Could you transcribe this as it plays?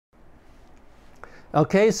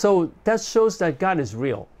Okay, so that shows that God is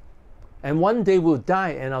real. And one day we'll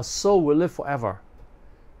die and our soul will live forever,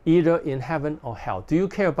 either in heaven or hell. Do you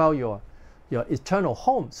care about your eternal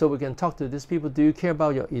home? So we can talk to these people. Do you care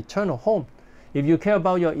about your eternal home? If you care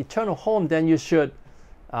about your eternal home, then you should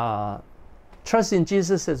trust in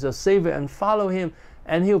Jesus as your Savior and follow Him,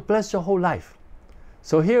 and He'll bless your whole life.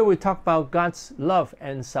 So here we talk about God's love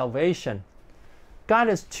and salvation. God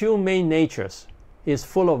has two main natures. He is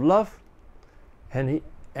full of love, and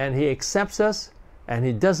He accepts us, and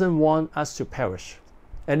He doesn't want us to perish.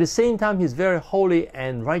 At the same time, He's very holy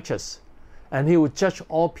and righteous, and He will judge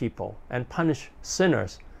all people and punish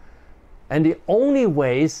sinners. And the only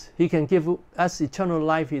ways He can give us eternal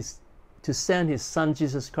life is to send His Son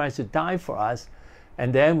Jesus Christ to die for us.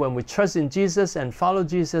 And then when we trust in Jesus and follow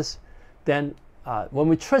Jesus, then when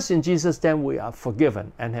we trust in Jesus, then we are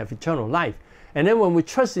forgiven and have eternal life. And then when we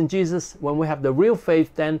trust in Jesus, when we have the real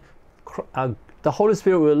faith, then the Holy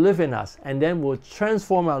Spirit will live in us, and then will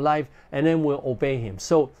transform our life, and then we'll obey Him.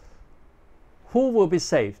 So who will be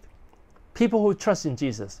saved? People who trust in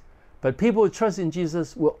Jesus. But people who trust in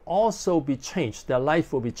Jesus will also be changed. Their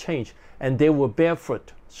life will be changed, and they will bear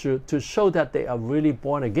fruit to show that they are really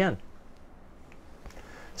born again.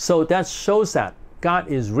 So that shows that God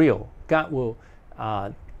is real. God will,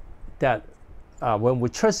 when we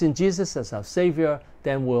trust in Jesus as our Savior,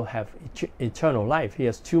 then we'll have eternal life. He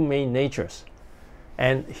has two main natures.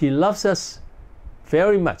 And He loves us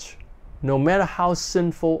very much, no matter how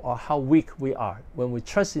sinful or how weak we are. When we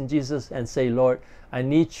trust in Jesus and say, Lord, I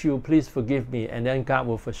need you, please forgive me, and then God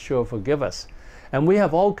will for sure forgive us. And we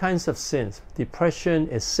have all kinds of sins. Depression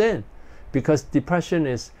is sin, because depression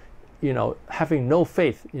is, having no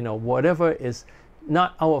faith. Whatever is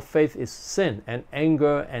not our faith is sin, and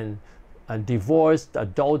anger and divorce,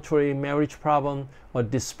 adultery, marriage problem, or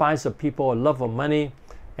despise of people, or love of money,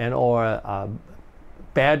 and or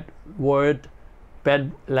bad word,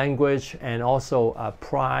 bad language, and also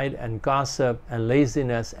pride and gossip and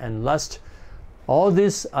laziness and lust. All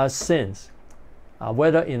these are sins,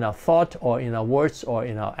 whether in our thought or in our words or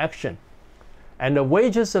in our action. And the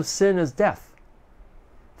wages of sin is death.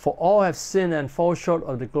 For all have sinned and fall short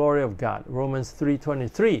of the glory of God. Romans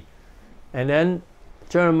 3:23. And then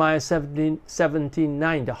Jeremiah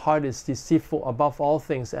 17:9. The heart is deceitful above all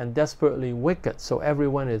things and desperately wicked. So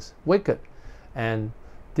everyone is wicked and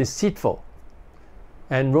deceitful.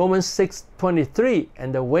 And Romans 6:23.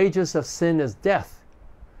 And the wages of sin is death.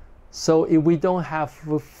 So if we don't have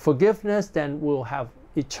forgiveness, then we'll have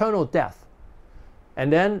eternal death.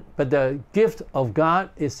 And then, but the gift of God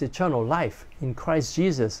is eternal life in Christ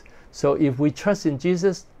Jesus. So if we trust in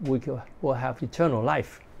Jesus, we will have eternal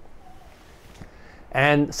life.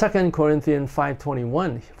 And 2 Corinthians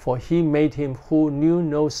 5:21, for He made Him who knew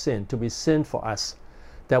no sin to be sin for us,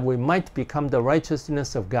 that we might become the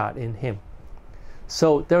righteousness of God in Him.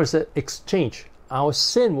 So there's an exchange. Our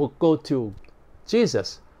sin will go to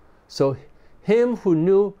Jesus. So Him who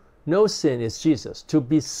knew no sin is Jesus. To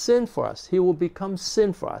be sin for us, He will become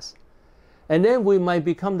sin for us. And then we might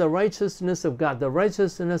become the righteousness of God. The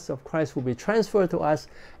righteousness of Christ will be transferred to us,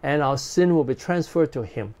 and our sin will be transferred to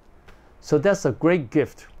Him. So that's a great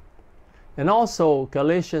gift. And also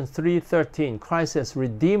Galatians 3:13, Christ has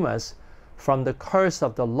redeemed us from the curse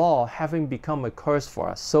of the law, having become a curse for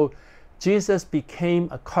us. So Jesus became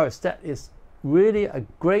a curse. That is really a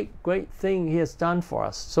great thing He has done for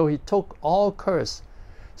us. So He took all curse,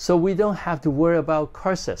 so we don't have to worry about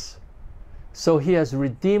curses. So He has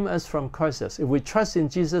redeemed us from curses. If we trust in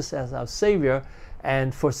Jesus as our Savior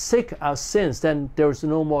and forsake our sins, then there is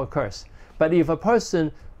no more curse. But if a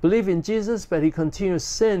person believes in Jesus but he continues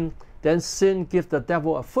sin, then sin gives the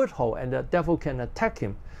devil a foothold, and the devil can attack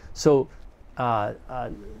him. So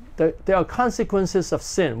there are consequences of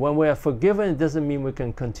sin. When we are forgiven, it doesn't mean we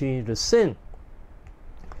can continue to sin.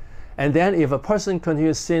 And then if a person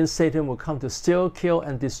continues sin, Satan will come to steal, kill,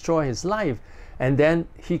 and destroy his life. And then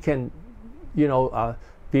he can,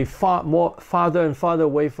 be farther and farther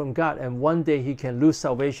away from God. And one day he can lose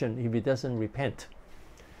salvation if he doesn't repent.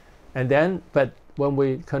 And then, but when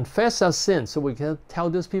we confess our sins, so we can tell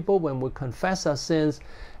these people, when we confess our sins,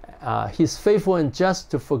 He's faithful and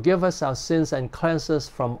just to forgive us our sins and cleanse us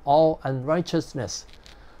from all unrighteousness.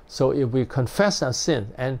 So if we confess our sin,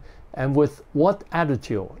 and with what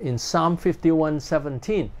attitude? In Psalm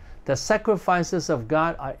 51:17, the sacrifices of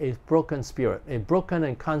God are a broken spirit, a broken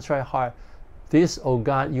and contrite heart. This, O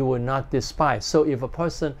God, you will not despise. So if a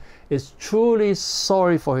person is truly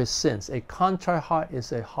sorry for his sins, a contrite heart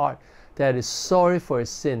is a heart that is sorry for his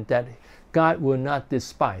sin, that God will not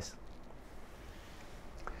despise.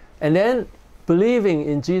 And then believing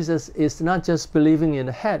in Jesus is not just believing in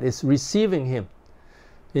the head, it's receiving Him.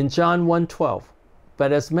 In John 1:12,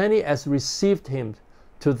 but as many as received him,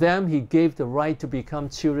 to them he gave the right to become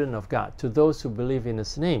children of God, to those who believe in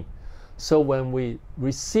his name. So when we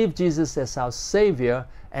receive Jesus as our Savior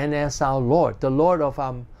and as our Lord, the Lord of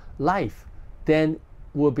our life, then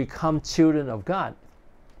we'll become children of God.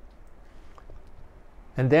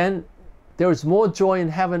 And then there is more joy in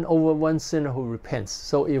heaven over one sinner who repents.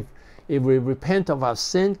 So if we repent of our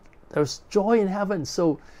sin, there's joy in heaven.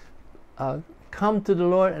 So come to the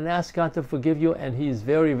Lord and ask God to forgive you, and he is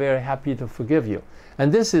very, very happy to forgive you.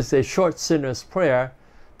 And this is a short sinner's prayer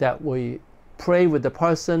that we pray with the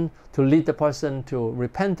person to lead the person to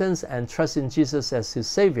repentance and trust in Jesus as his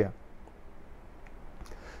Savior.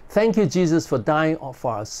 Thank you, Jesus, for dying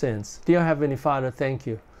for our sins. Dear Heavenly Father, thank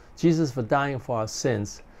you, Jesus, for dying for our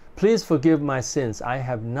sins. Please forgive my sins. I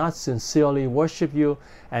have not sincerely worshiped you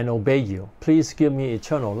and obeyed you. Please give me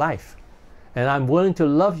eternal life. And I'm willing to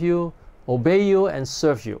love you, obey you, and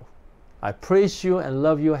serve you. I praise you and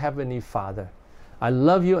love you, Heavenly Father. I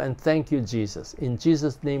love you and thank you, Jesus. In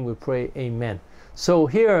Jesus' name we pray, amen. So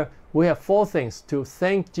here we have 4 things: to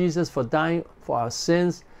thank Jesus for dying for our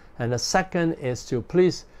sins, and the second is to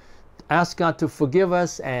please ask God to forgive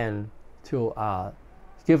us and to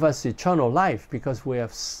give us eternal life because we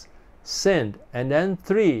have sinned. And then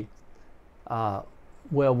 3,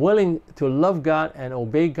 we're willing to love God and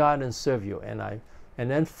obey God and serve you. And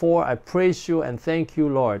then 4, I praise you and thank you,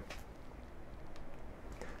 Lord.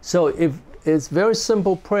 So if it's very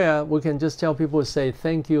simple prayer, we can just tell people to say,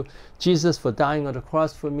 thank you, Jesus, for dying on the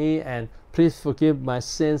cross for me, and please forgive my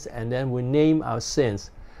sins, and then we name our sins.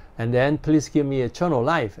 And then please give me eternal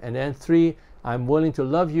life. And then 3, I'm willing to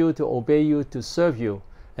love you, to obey you, to serve you.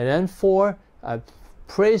 And then 4, I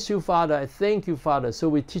praise you, Father, I thank you, Father. So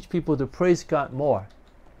we teach people to praise God more.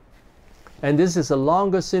 And this is a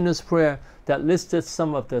longer sinner's prayer that listed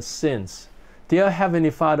some of the sins. Dear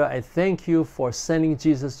Heavenly Father, I thank you for sending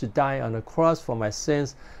Jesus to die on the cross for my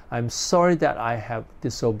sins. I'm sorry that I have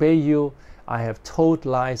disobeyed you. I have told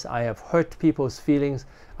lies. I have hurt people's feelings.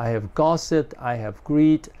 I have gossiped. I have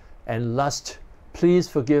greed and lust. Please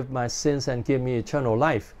forgive my sins and give me eternal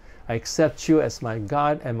life. I accept you as my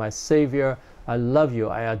God and my Savior. I love you.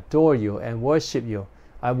 I adore you and worship you.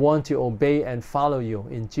 I want to obey and follow you.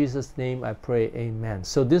 In Jesus' name I pray, amen.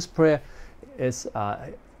 So this prayer is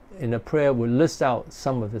in a prayer we list out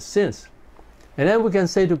some of the sins. And then we can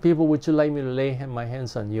say to people, would you like me to lay my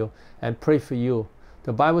hands on you and pray for you?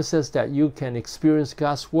 The Bible says that you can experience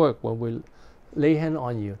God's work when we lay hand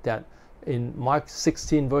on you. That in Mark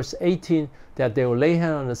 16 verse 18, that they will lay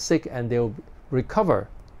hand on the sick and they will recover.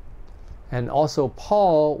 And also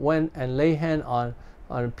Paul went and lay hand on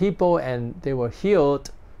people and they were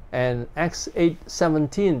healed. And Acts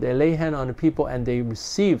 8:17, they lay hand on the people and they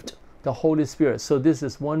received the Holy Spirit. So this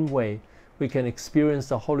is one way we can experience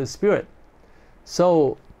the Holy Spirit.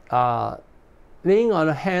 So laying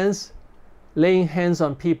hands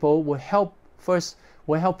on people will help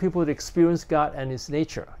people to experience God and his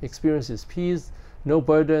nature, experience his peace, no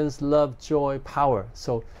burdens, love, joy, power.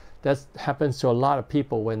 So that happens to a lot of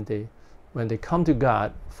people when they come to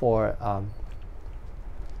God when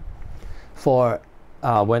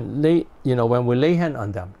we lay hand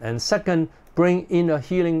on them. And second, bring inner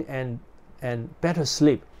healing and better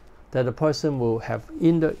sleep, that the person will have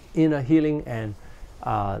inner healing and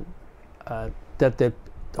that the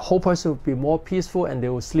whole person will be more peaceful and they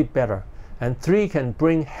will sleep better. And 3, can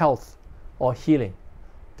bring health or healing,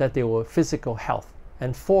 that they will physical health.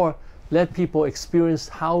 And 4, let people experience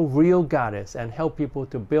how real God is and help people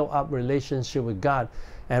to build up relationship with God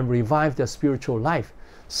and revive their spiritual life.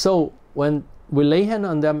 So when we lay hand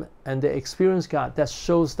on them and they experience God, that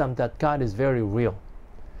shows them that God is very real.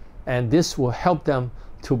 And this will help them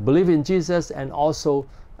to believe in Jesus, and also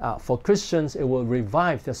for Christians, it will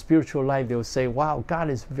revive their spiritual life. They will say, wow, God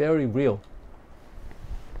is very real.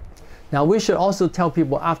 Now we should also tell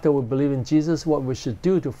people after we believe in Jesus what we should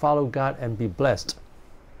do to follow God and be blessed.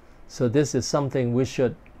 So this is something we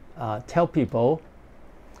should tell people.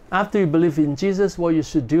 After you believe in Jesus, what you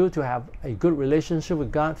should do to have a good relationship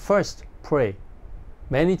with God: first, pray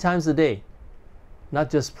many times a day. Not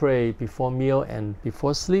just pray before meal and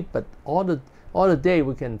before sleep, but all the day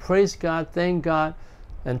we can praise God, thank God,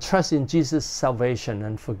 and trust in Jesus' salvation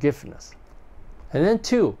and forgiveness. And then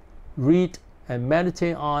 2, read and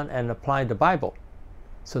meditate on and apply the Bible.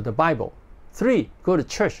 So the Bible. 3, go to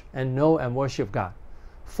church and know and worship God.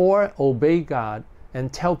 4, obey God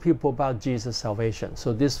and tell people about Jesus' salvation.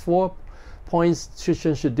 So these 4 points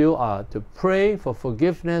Christians should do are to pray for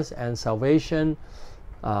forgiveness and salvation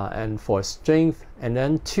and for strength, and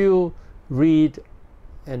then 2, read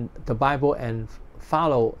and the Bible and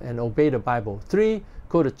follow and obey the Bible. 3,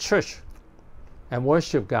 go to church and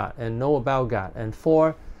worship God and know about God. And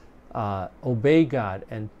 4, obey God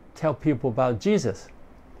and tell people about Jesus.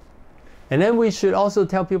 And then we should also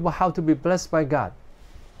tell people how to be blessed by God.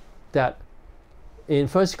 That in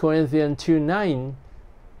 1 Corinthians 2:9,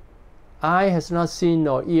 eye has not seen,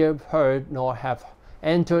 nor ear heard, nor have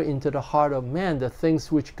entered into the heart of man the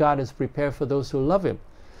things which God has prepared for those who love Him.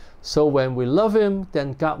 So when we love Him,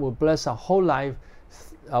 then God will bless our whole life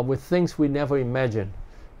with things we never imagined.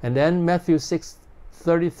 And then Matthew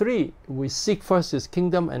 6:33, we seek first His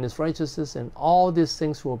kingdom and His righteousness, and all these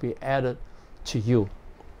things will be added to you.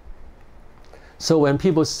 So when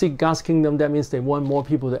people seek God's kingdom, that means they want more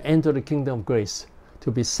people to enter the kingdom of grace, to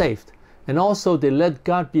be saved. And also they let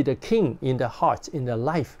God be the king in their hearts, in their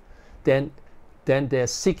life. Then they're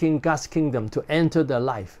seeking God's kingdom to enter their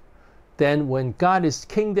life. Then when God is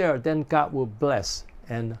king there, then God will bless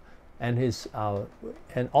and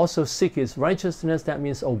also seek His righteousness. That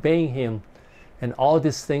means obeying Him, and all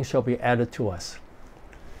these things shall be added to us.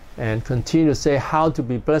 And continue to say how to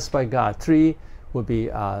be blessed by God. 3 will be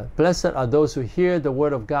blessed are those who hear the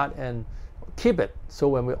word of God and keep it. So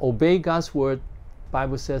when we obey God's word,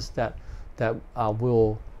 Bible says that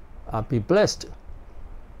we'll be blessed.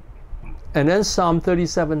 And then Psalm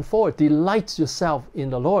 37:4, delight yourself in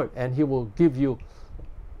the Lord, and He will give you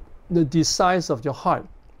the desires of your heart.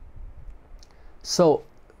 So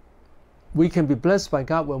we can be blessed by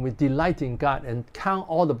God when we delight in God and count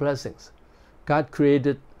all the blessings. God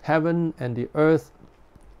created heaven and the earth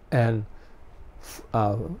and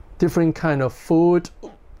different kind of food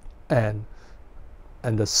and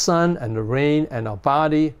the sun and the rain and our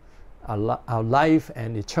body, our life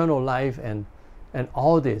and eternal life and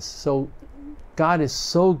all this. So God is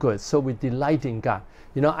so good. So we delight in God.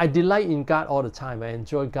 You know, I delight in God all the time. I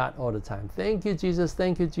enjoy God all the time. Thank you, Jesus.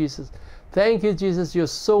 Thank you, Jesus. Thank you, Jesus. You're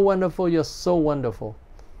so wonderful. You're so wonderful.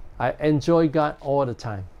 I enjoy God all the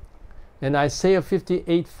time. And Isaiah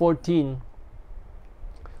 58:14,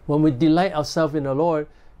 when we delight ourselves in the Lord,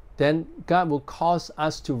 then God will cause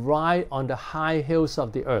us to ride on the high hills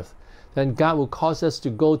of the earth. Then God will cause us to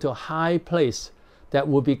go to a high place that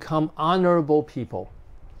will become honorable people.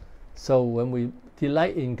 So when we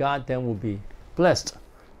delight in God, then we'll be blessed.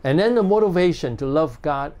 And then the motivation to love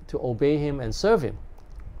God, to obey Him and serve Him.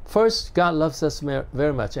 First, God loves us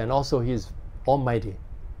very much, and also He is almighty.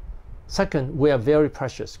 Second, we are very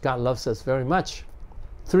precious. God loves us very much.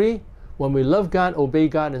 3, when we love God, obey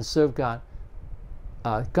God, and serve God,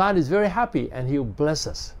 God is very happy and He will bless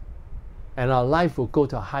us. And our life will go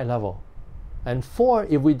to a high level. And 4,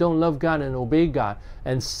 if we don't love God and obey God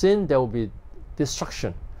and sin, there will be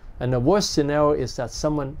destruction. And the worst scenario is that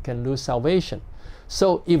someone can lose salvation.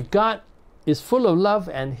 So if God is full of love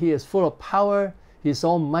and He is full of power, He is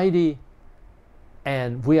almighty,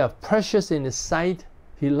 and we are precious in His sight,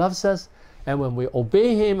 He loves us, and when we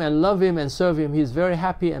obey Him and love Him and serve Him, He is very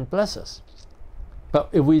happy and bless us. But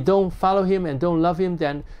if we don't follow Him and don't love Him,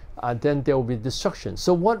 then there will be destruction.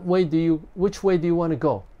 So which way do you want to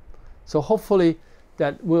go? So hopefully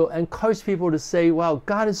that will encourage people to say, wow,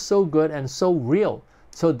 God is so good and so real.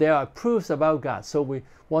 So there are proofs about God. So we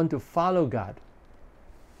want to follow God.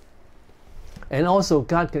 And also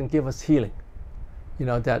God can give us healing. You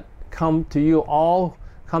know, that come to you all,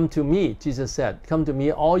 come to me, Jesus said, come to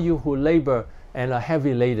me all you who labor and are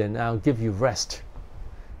heavy laden, and I'll give you rest.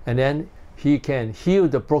 And then He can heal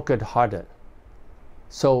the brokenhearted.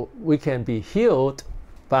 So we can be healed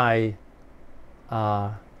by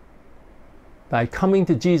coming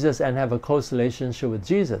to Jesus and have a close relationship with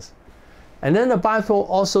Jesus. And then the Bible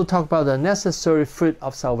also talks about the necessary fruit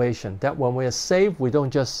of salvation, that when we are saved, we don't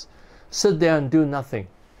just sit there and do nothing.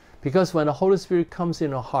 Because when the Holy Spirit comes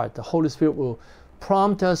in our heart, the Holy Spirit will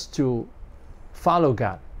prompt us to follow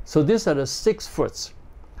God. So these are the 6 fruits.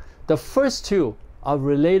 The first 2 are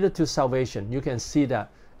related to salvation. You can see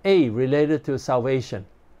that A, related to salvation.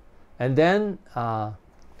 And then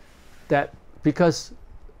that because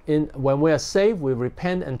when we are saved, we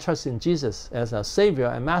repent and trust in Jesus as our Savior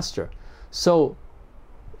and Master. So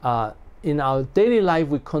in our daily life,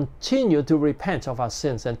 we continue to repent of our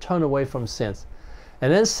sins and turn away from sins.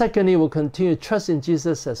 And then secondly, we'll continue to trust in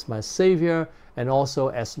Jesus as my Savior and also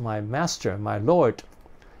as my Master, my Lord.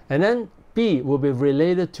 And then B will be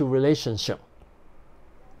related to relationship.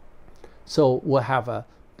 So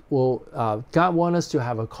God wants us to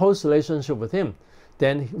have a close relationship with Him.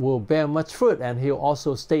 Then we'll bear much fruit and He'll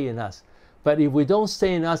also stay in us. But if we don't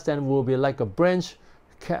stay in us, then we'll be like a branch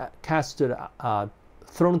cast to the,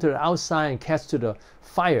 thrown to the outside and cast to the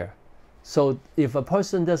fire. So if a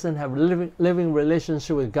person doesn't have a living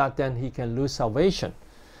relationship with God, then he can lose salvation.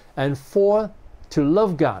 And 4, to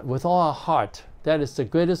love God with all our heart. That is the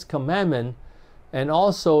greatest commandment. And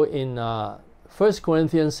also in 1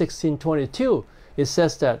 Corinthians 16:22, it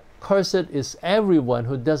says that cursed is everyone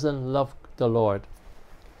who doesn't love the Lord.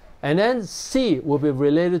 And then C will be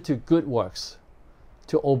related to good works,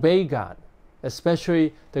 to obey God,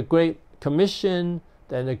 especially the Great Commission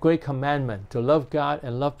and the Great Commandment, to love God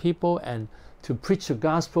and love people and to preach the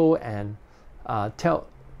gospel and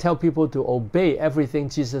tell people to obey everything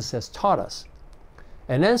Jesus has taught us.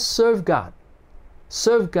 And then serve God.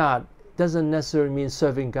 Serve God doesn't necessarily mean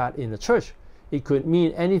serving God in the church. It could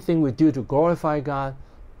mean anything we do to glorify God,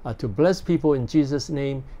 to bless people in Jesus'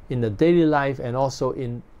 name, in the daily life and also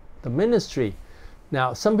in the ministry.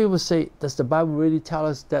 Now, some people say, does the Bible really tell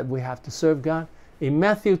us that we have to serve God? In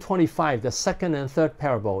Matthew 25, the second and third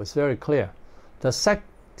parable is very clear. The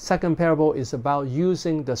second parable is about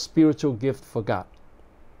using the spiritual gift for God.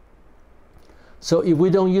 So if we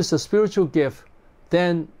don't use the spiritual gift,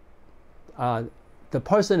 then the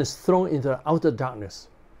person is thrown into the outer darkness,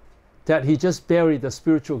 that he just buried the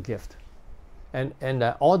spiritual gift. And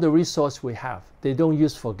all the resource we have, they don't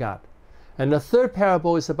use for God. And the third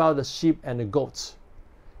parable is about the sheep and the goats.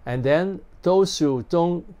 And then those who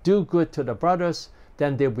don't do good to the brothers,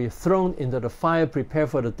 then they'll be thrown into the fire prepared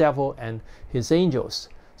for the devil and his angels.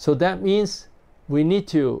 So that means we need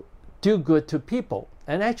to do good to people.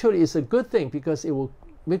 And actually it's a good thing because it will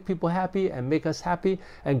make people happy and make us happy,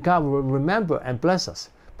 and God will remember and bless us.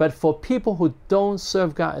 But for people who don't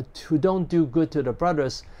serve God, who don't do good to the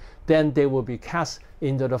brothers, then they will be cast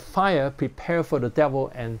into the fire prepared for the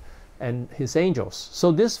devil and his angels.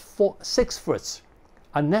 So these 6 fruits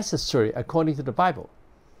are necessary according to the Bible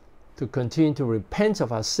to continue to repent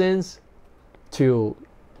of our sins, to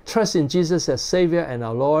trust in Jesus as Savior and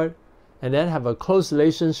our Lord, and then have a close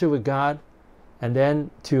relationship with God, and then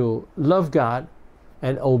to love God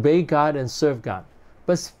and obey God and serve God.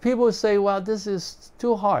 But people say, well, this is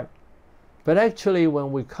too hard. But actually,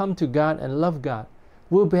 when we come to God and love God,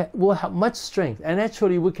 we'll have much strength, and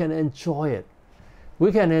actually we can enjoy it.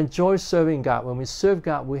 We can enjoy serving God. When we serve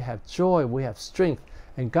God, we have joy, we have strength,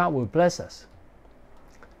 and God will bless us.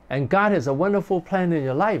 And God has a wonderful plan in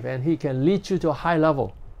your life, and He can lead you to a high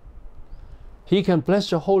level. He can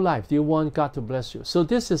bless your whole life. Do you want God to bless you? So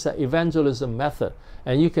this is an evangelism method.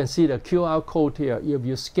 And you can see the QR code here. If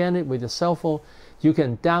you scan it with your cell phone, you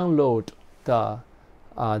can download the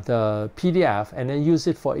PDF and then use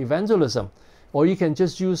it for evangelism. Or you can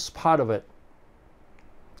just use part of it.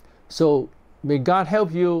 So may God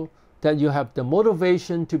help you that you have the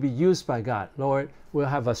motivation to be used by God. Lord, we'll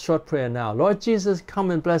have a short prayer now. Lord Jesus,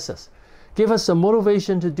 come and bless us. Give us the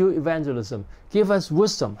motivation to do evangelism. Give us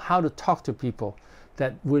wisdom how to talk to people,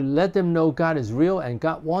 that will let them know God is real and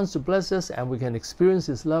God wants to bless us and we can experience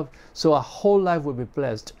His love so our whole life will be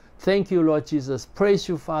blessed. Thank you, Lord Jesus. Praise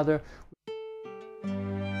you, Father.